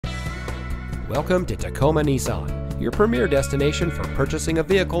Welcome to Tacoma Nissan, your premier destination for purchasing a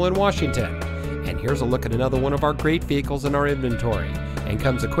vehicle in Washington. And here's a look at another one of our great vehicles in our inventory, and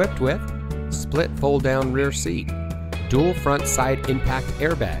comes equipped with split fold-down rear seat, dual front side impact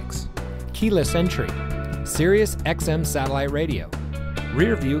airbags, keyless entry, Sirius XM satellite radio,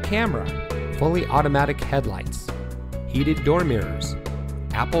 rear view camera, fully automatic headlights, heated door mirrors,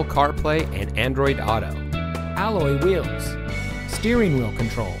 Apple CarPlay and Android Auto, alloy wheels, steering wheel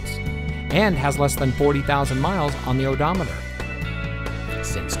controls, and has less than 40,000 miles on the odometer.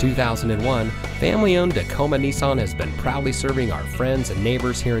 Since 2001, family-owned Tacoma Nissan has been proudly serving our friends and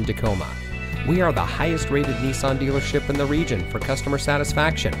neighbors here in Tacoma. We are the highest-rated Nissan dealership in the region for customer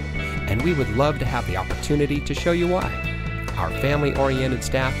satisfaction, and we would love to have the opportunity to show you why. Our family-oriented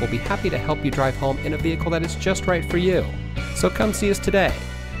staff will be happy to help you drive home in a vehicle that is just right for you. So come see us today.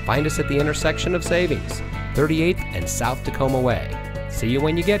 Find us at the intersection of Savings, 38th and South Tacoma Way. See you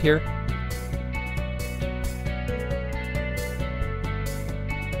when you get here.